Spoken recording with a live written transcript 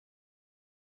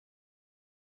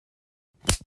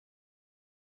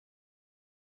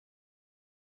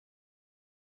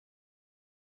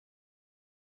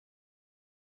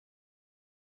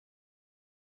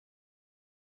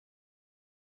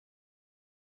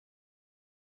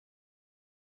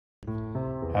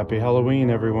Happy Halloween,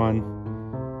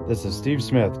 everyone. This is Steve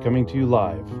Smith coming to you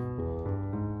live.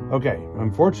 Okay,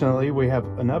 unfortunately, we have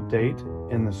an update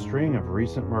in the string of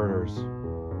recent murders.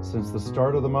 Since the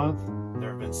start of the month,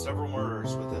 there have been several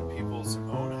murders within people's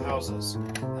own houses,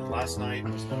 and last night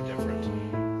was no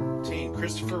different. Teen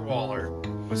Christopher Waller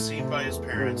was seen by his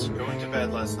parents going to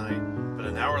bed last night, but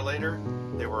an hour later,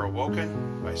 they were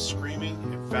awoken by screaming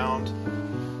and found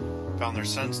their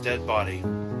son's dead body.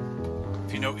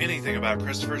 If you know anything about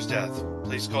Christopher's death,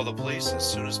 please call the police as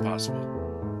soon as possible.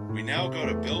 We now go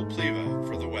to Bill Pleva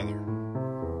for the weather.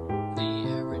 The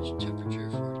average temperature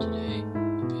for today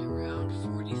will be around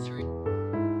 43.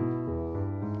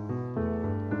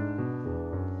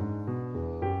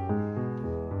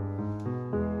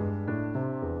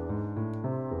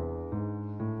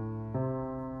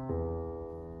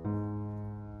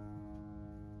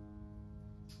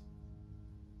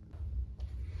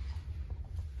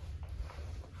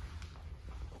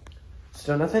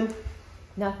 Still nothing?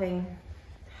 Nothing.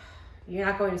 You're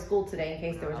not going to school today in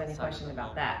case there was any question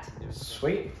about that.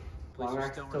 Sweet. Long I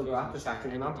can still go out this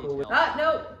afternoon. I'm cool with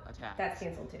No. That's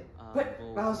canceled too. But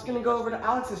I was gonna go over to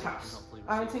Alex's house.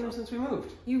 I haven't seen him since we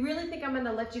moved. You really think I'm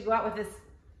gonna let you go out with this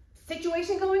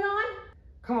situation going on?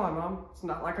 Come on, Mom. It's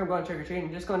not like I'm going trick-or-treating.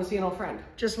 I'm just going to see an old friend.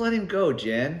 Just let him go,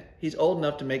 Jen. He's old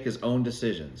enough to make his own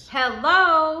decisions.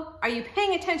 Hello? Are you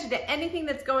paying attention to anything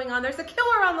that's going on? There's a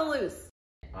killer on the loose.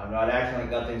 I'm not acting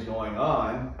like nothing's going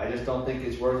on. I just don't think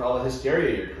it's worth all the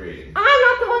hysteria you're creating. I'm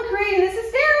not the one creating this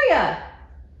hysteria.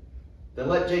 Then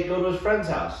let Jake go to his friend's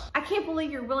house. I can't believe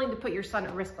you're willing to put your son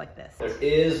at risk like this. There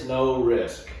is no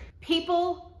risk.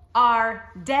 People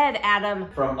are dead, Adam.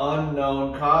 From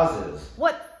unknown causes.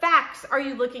 What facts are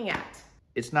you looking at?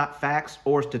 It's not facts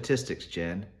or statistics,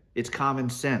 Jen. It's common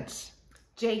sense.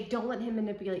 Jake, don't let him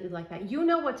manipulate you like that. You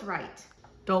know what's right.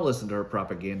 Don't listen to her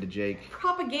propaganda, Jake.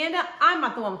 Propaganda? I'm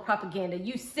not the one with propaganda.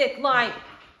 You sick lying.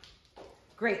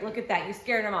 Great, look at that. You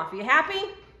scared him off. Are you happy?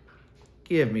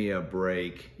 Give me a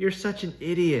break. You're such an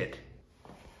idiot.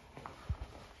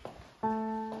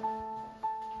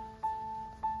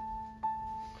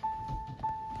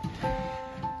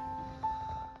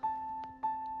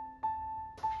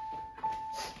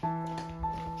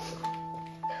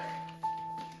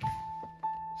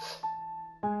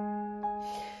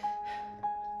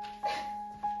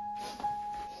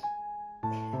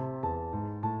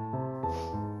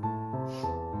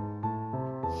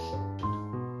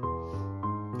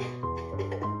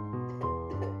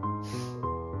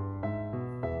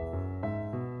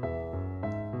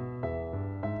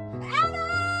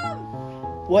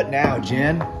 What now,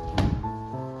 Jen?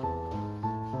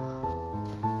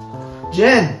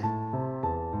 Jen!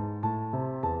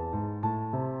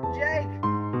 Jake!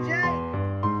 Jake!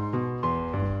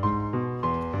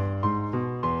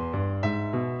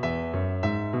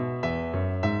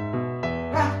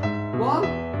 Mom?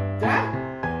 Dad?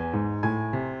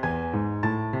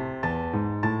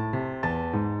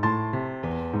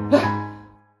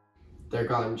 They're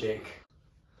gone, Jake.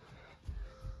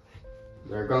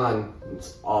 They're gone.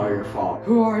 It's all your fault.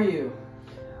 Who are you?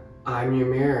 I'm your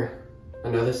mirror.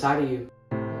 Another side of you.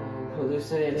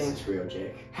 Hallucinating. It's real,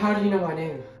 Jake. How do you know my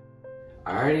name?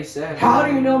 I already said. How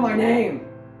do you know my name?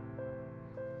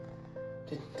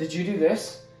 Did you do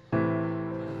this? I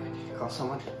need to call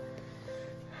someone.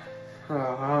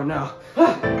 Oh no.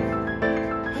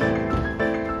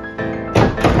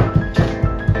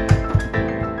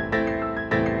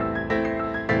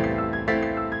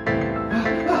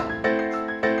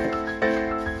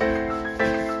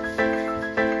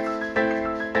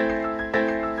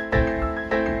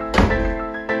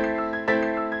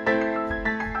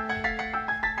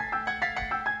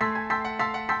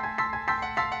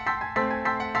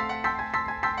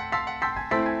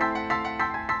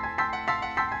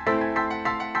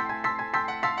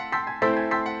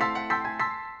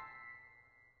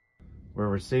 We're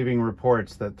receiving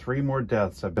reports that 3 more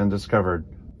deaths have been discovered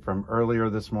from earlier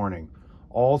this morning,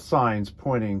 all signs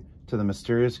pointing to the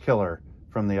mysterious killer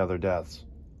from the other deaths.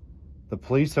 The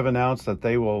police have announced that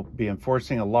they will be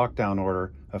enforcing a lockdown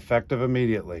order effective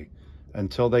immediately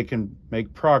until they can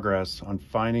make progress on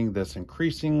finding this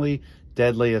increasingly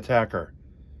deadly attacker.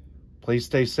 Please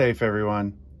stay safe,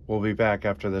 everyone. We'll be back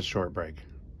after this short break.